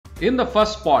In the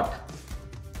first spot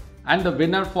and the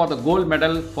winner for the gold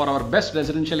medal for our best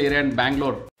residential area in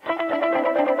Bangalore.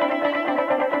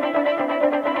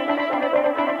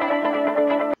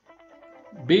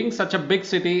 Being such a big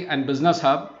city and business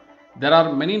hub, there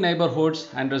are many neighborhoods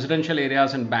and residential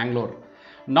areas in Bangalore,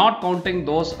 not counting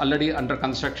those already under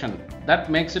construction. That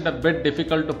makes it a bit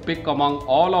difficult to pick among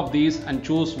all of these and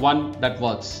choose one that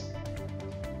works.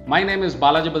 My name is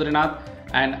Balaji Badrinath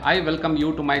and I welcome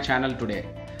you to my channel today.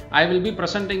 I will be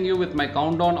presenting you with my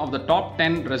countdown of the top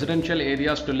 10 residential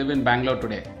areas to live in Bangalore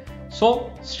today.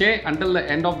 So stay until the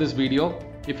end of this video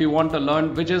if you want to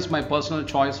learn which is my personal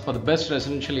choice for the best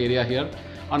residential area here,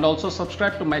 and also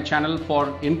subscribe to my channel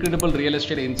for incredible real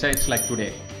estate insights like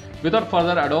today. Without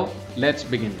further ado, let's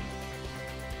begin.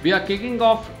 We are kicking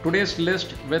off today's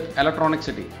list with Electronic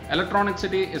City. Electronic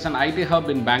City is an IT hub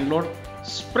in Bangalore,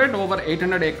 spread over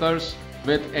 800 acres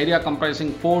with area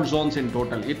comprising 4 zones in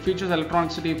total. It features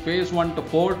Electronic City Phase 1 to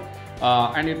 4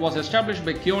 and it was established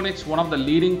by Kionix, one of the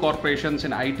leading corporations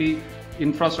in IT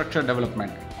infrastructure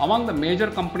development. Among the major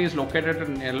companies located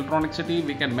in Electronic City,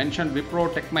 we can mention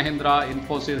Wipro, Tech Mahindra,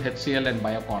 Infosys, HCL and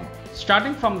Biocon.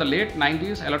 Starting from the late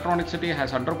 90s, Electronic City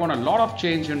has undergone a lot of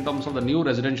change in terms of the new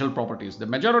residential properties. The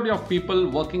majority of people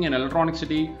working in Electronic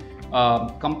City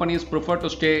companies prefer to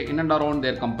stay in and around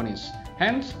their companies.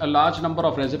 Hence, a large number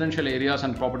of residential areas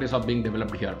and properties are being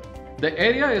developed here. The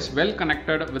area is well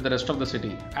connected with the rest of the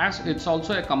city. As it's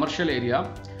also a commercial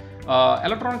area,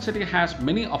 Electronic City has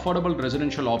many affordable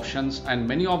residential options and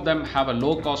many of them have a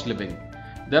low cost living.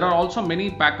 There are also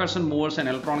many packers and movers in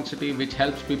Electronic City which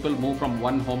helps people move from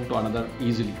one home to another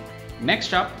easily.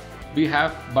 Next up, we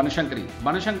have Banashankari.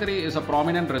 Banashankari is a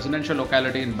prominent residential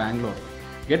locality in Bangalore,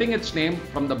 getting its name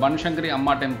from the Banashankari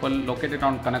Amma temple located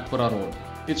on Kanakpura Road.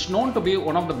 It's known to be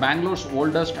one of the Bangalore's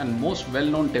oldest and most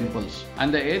well-known temples,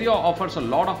 and the area offers a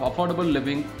lot of affordable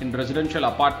living in residential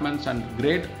apartments and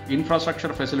great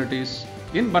infrastructure facilities.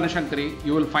 In Banashankari,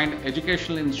 you will find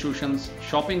educational institutions,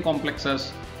 shopping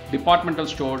complexes, departmental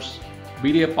stores,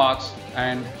 BDA parks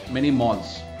and many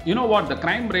malls. You know what, the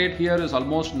crime rate here is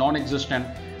almost non-existent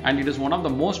and it is one of the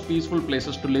most peaceful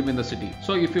places to live in the city.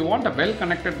 So if you want a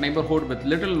well-connected neighborhood with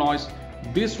little noise,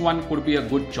 this one could be a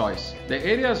good choice. The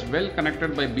area is well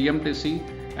connected by BMTC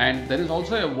and there is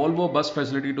also a Volvo bus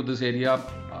facility to this area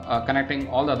connecting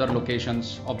all the other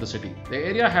locations of the city. The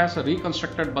area has a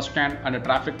reconstructed bus stand and a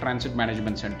traffic transit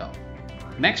management center.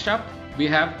 Next up, we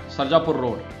have Sarjapur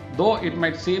Road. Though it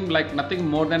might seem like nothing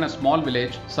more than a small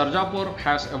village, Sarjapur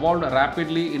has evolved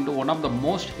rapidly into one of the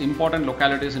most important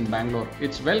localities in Bangalore.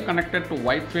 It's well connected to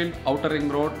Whitefield, Outer Ring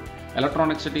Road,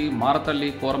 Electronic City,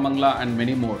 Marathalli, Koramangala and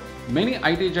many more. Many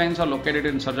IT giants are located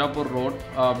in Sarjapur Road,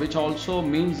 which also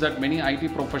means that many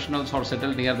IT professionals are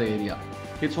settled near the area.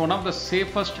 It's one of the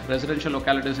safest residential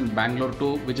localities in Bangalore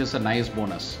too, which is a nice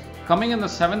bonus. Coming in the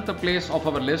 7th place of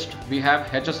our list, we have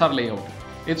HSR Layout.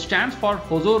 It stands for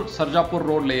Huzur Sarjapur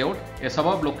Road Layout, a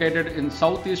suburb located in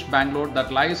southeast Bangalore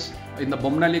that lies in the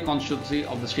Bomnalli constituency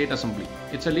of the State Assembly.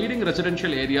 It's a leading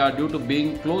residential area due to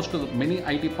being close to many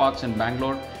IT parks in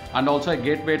Bangalore and also a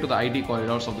gateway to the IT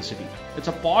corridors of the city. It's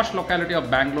a posh locality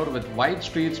of Bangalore with wide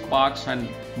streets, parks and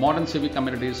modern civic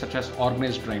amenities such as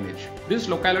organized drainage. This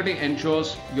locality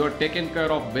ensures you are taken care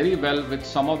of very well with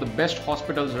some of the best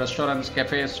hospitals, restaurants,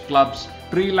 cafes, clubs,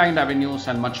 tree-lined avenues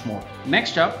and much more.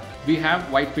 Next up, we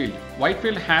have Whitefield.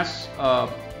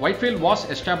 Whitefield was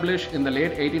established in the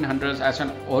late 1800s as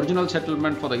an original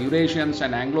settlement for the Eurasians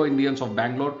and Anglo-Indians of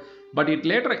Bangalore, but it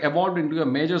later evolved into a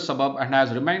major suburb and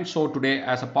has remained so today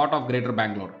as a part of Greater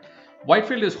Bangalore.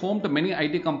 Whitefield is home to many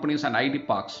IT companies and IT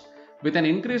parks, with an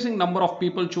increasing number of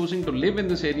people choosing to live in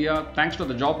this area thanks to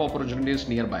the job opportunities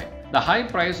nearby. The high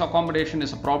price accommodation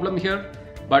is a problem here,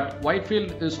 but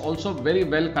Whitefield is also very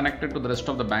well connected to the rest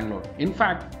of the Bangalore. In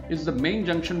fact, it's the main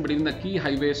junction between the key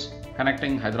highways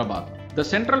connecting Hyderabad. The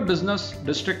central business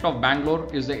district of Bangalore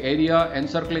is the area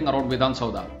encircling around Vidhan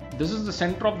Sauda. This is the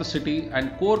center of the city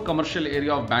and core commercial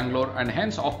area of Bangalore and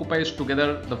hence occupies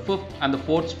together the 5th and the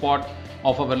 4th spot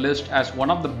of our list as one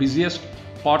of the busiest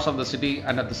parts of the city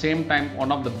and at the same time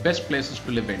one of the best places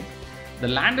to live in. The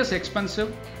land is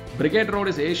expensive. Brigade Road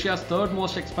is Asia's 3rd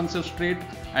most expensive street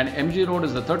and MG Road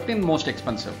is the 13th most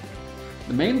expensive.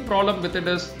 The main problem with it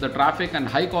is the traffic and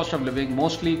high cost of living,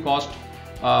 mostly caused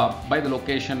by the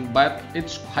location, but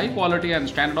its high quality and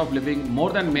standard of living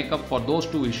more than make up for those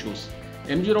two issues.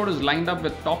 MG Road is lined up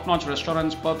with top-notch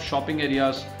restaurants, pubs, shopping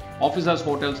areas, offices,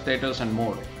 hotels, theatres and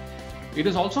more. It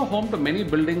is also home to many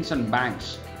buildings and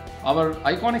banks. Our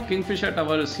iconic Kingfisher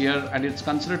Tower is here and it's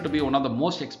considered to be one of the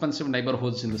most expensive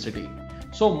neighborhoods in the city.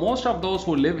 So most of those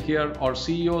who live here are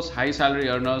CEOs, high salary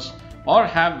earners or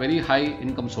have very high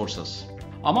income sources.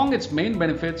 Among its main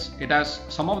benefits, it has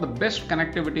some of the best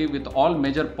connectivity with all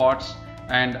major ports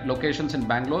and locations in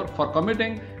Bangalore. For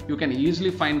commuting, you can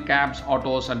easily find cabs,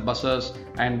 autos and buses,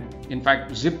 and in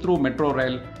fact zip through metro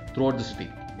rail throughout the city.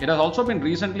 It has also been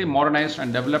recently modernized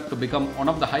and developed to become one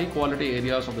of the high quality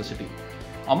areas of the city.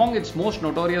 Among its most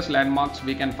notorious landmarks,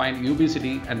 we can find UB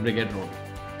City and Brigade Road.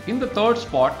 In the third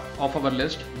spot of our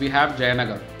list, we have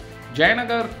Jayanagar.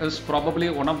 Jayanagar is probably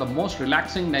one of the most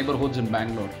relaxing neighborhoods in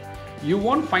Bangalore. You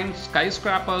won't find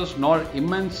skyscrapers nor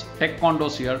immense tech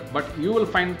condos here, but you will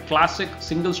find classic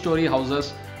single-story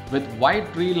houses with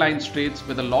wide tree-lined streets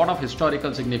with a lot of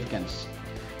historical significance.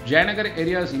 Jayanagar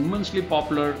area is immensely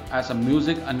popular as a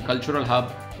music and cultural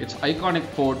hub. Its iconic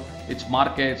fort, its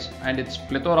markets, and its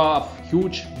plethora of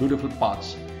huge, beautiful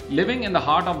parks. Living in the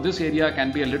heart of this area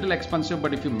can be a little expensive,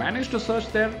 but if you manage to search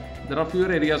there are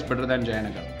fewer areas better than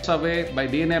Jayanagar. Survey by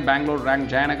DNA Bangalore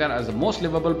ranked Jayanagar as the most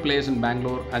livable place in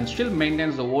Bangalore and still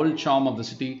maintains the old charm of the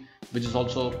city, which is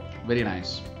also very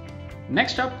nice.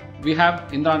 Next up, we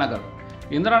have Indiranagar.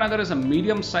 Indiranagar is a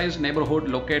medium-sized neighborhood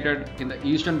located in the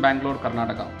eastern Bangalore,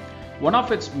 Karnataka. One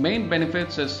of its main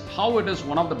benefits is how it is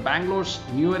one of the Bangalore's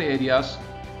newer areas.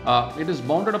 It is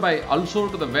bounded by Ulsur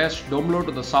to the west, Domlo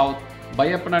to the south,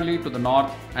 Bayapanalli to the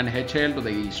north, and HL to the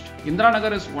east.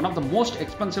 Indiranagar is one of the most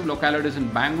expensive localities in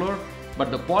Bangalore,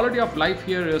 but the quality of life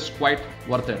here is quite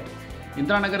worth it.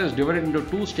 Indiranagar is divided into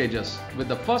two stages, with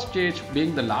the first stage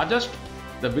being the largest.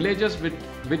 The villages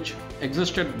which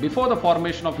existed before the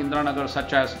formation of Indiranagar,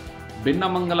 such as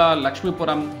Binnamangala,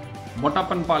 Lakshmipuram,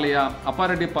 Mottapanpalya,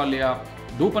 Apparedipalya,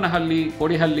 Dupanahalli,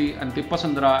 Kodihalli and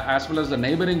Tippasandra, as well as the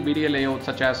neighboring BDA layouts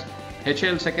such as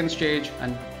HL second stage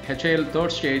and HL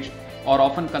third stage, are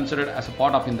often considered as a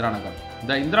part of Indiranagar.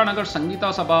 The Indiranagar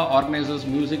Sangeeta Sabha organizes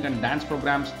music and dance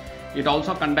programs. It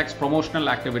also conducts promotional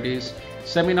activities,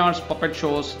 seminars, puppet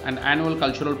shows, and annual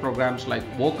cultural programs like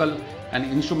vocal and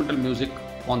instrumental music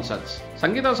concerts.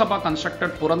 Sangeeta Sabha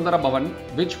constructed Purandara Bhavan,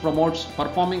 which promotes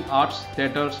performing arts,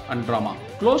 theatres, and drama.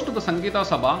 Close to the Sangeeta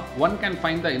Sabha, one can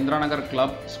find the Indiranagar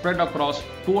Club spread across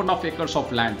 2.5 acres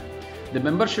of land. The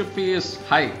membership fee is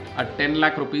high at 10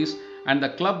 lakh rupees, and the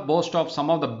club boasts of some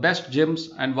of the best gyms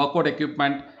and workout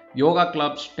equipment, yoga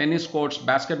clubs, tennis courts,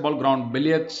 basketball ground,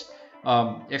 billiards,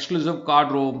 exclusive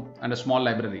card room, and a small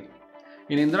library.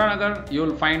 In Indiranagar, you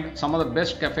will find some of the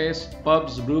best cafes,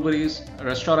 pubs, breweries,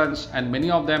 restaurants, and many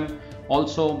of them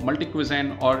also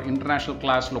multi-cuisine or international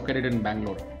class located in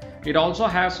Bangalore. It also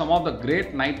has some of the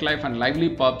great nightlife and lively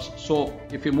pubs, so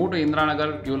if you move to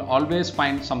Indiranagar, you will always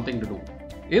find something to do.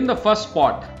 In the first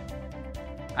spot,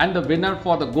 and the winner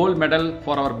for the gold medal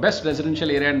for our best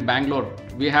residential area in Bangalore,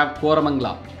 we have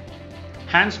Koramangala.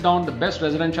 Hands down the best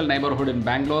residential neighborhood in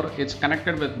Bangalore. It's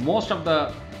connected with most of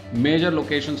the major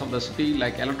locations of the city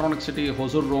like Electronic City,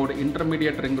 Hosur Road,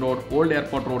 Intermediate Ring Road, Old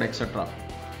Airport Road, etc.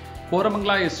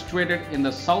 Koramangala is situated in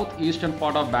the southeastern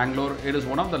part of Bangalore. It is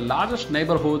one of the largest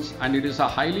neighborhoods and it is a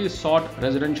highly sought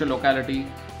residential locality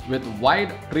with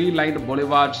wide tree-lined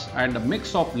boulevards and a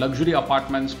mix of luxury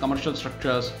apartments, commercial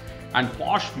structures, and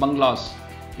posh bungalows.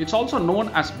 It's also known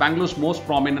as Bangalore's most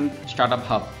prominent startup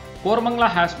hub. Koramangala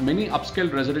has many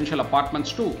upscale residential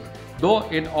apartments too, though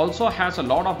it also has a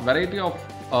lot of variety of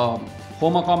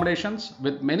home accommodations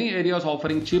with many areas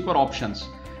offering cheaper options.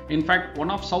 In fact, one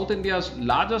of South India's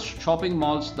largest shopping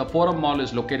malls, the Forum Mall,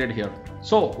 is located here.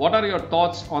 So, what are your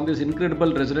thoughts on these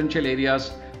incredible residential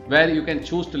areas where you can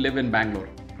choose to live in Bangalore?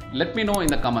 Let me know in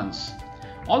the comments.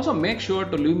 Also, make sure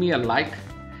to leave me a like,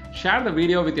 share the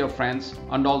video with your friends,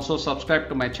 and also subscribe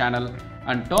to my channel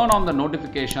and turn on the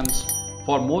notifications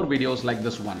for more videos like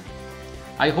this one.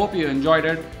 I hope you enjoyed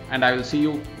it and I will see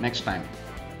you next time.